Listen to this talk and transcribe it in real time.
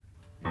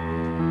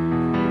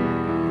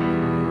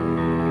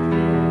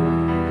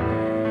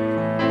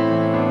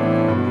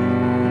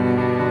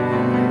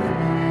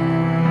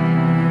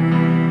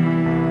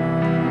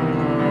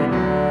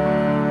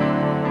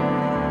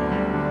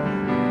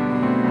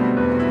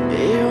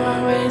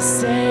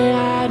say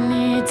I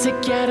need to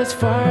get as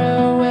far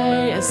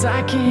away as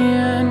I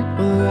can.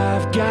 Well,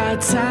 I've got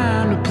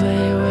time to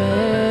play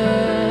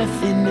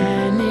with, and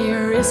any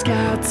risk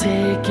I'll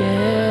take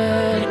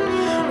it,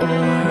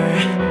 or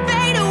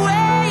fade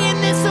away in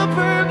this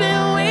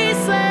suburban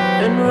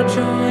wasteland and watch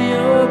all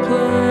your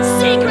plans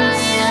sink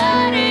right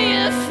under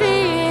your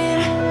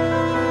feet,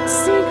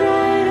 sink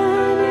right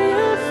under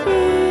your feet.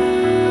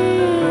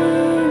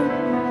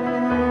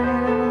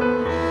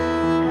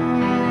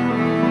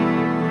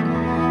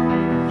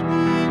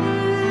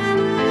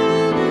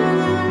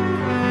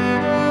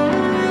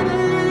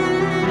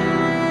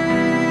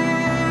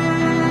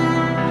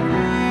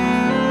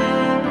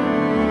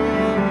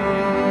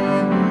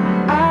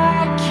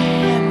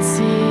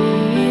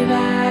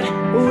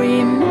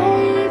 We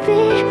may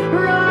be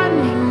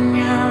running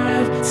out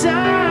of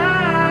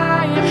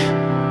time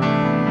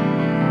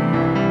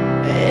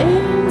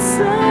in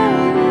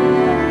some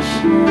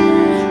ocean,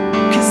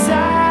 'cause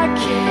I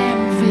can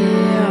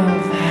feel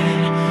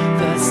that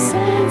the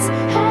sense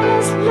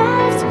has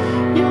left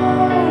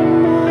your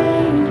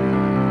mind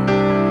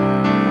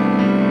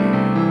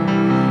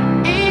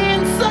in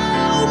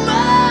slow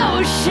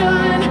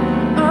motion.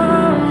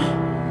 Oh,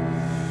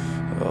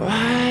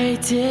 why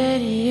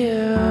did you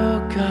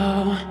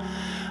go?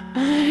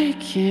 I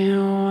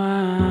can't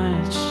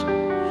watch,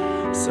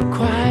 so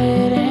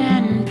quiet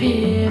and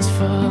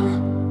peaceful.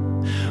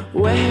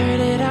 Where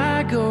did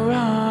I go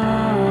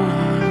wrong?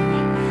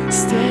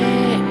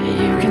 Stay,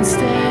 you can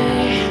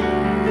stay,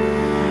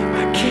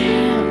 I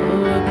can't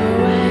look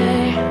away.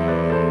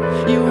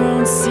 You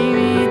won't see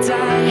me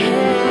die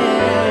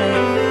here,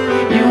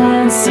 you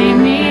won't see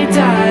me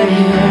die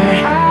here.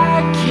 I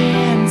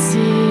can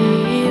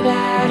see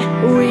that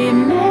we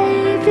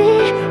may be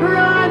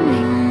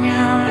running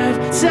out of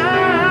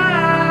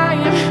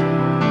time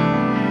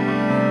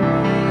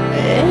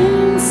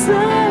in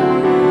slow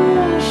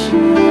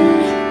motion,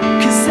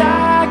 'cause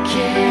I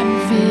can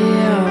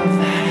feel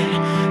that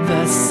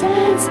the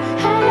sense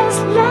has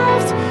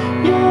left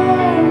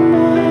your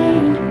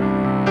mind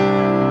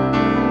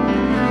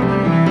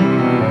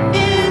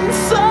in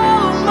slow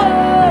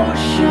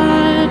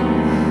motion.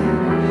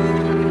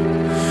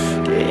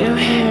 Do you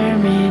hear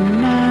me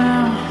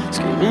now?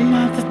 Screaming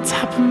at the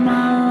top of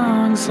my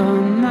lungs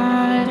all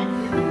night.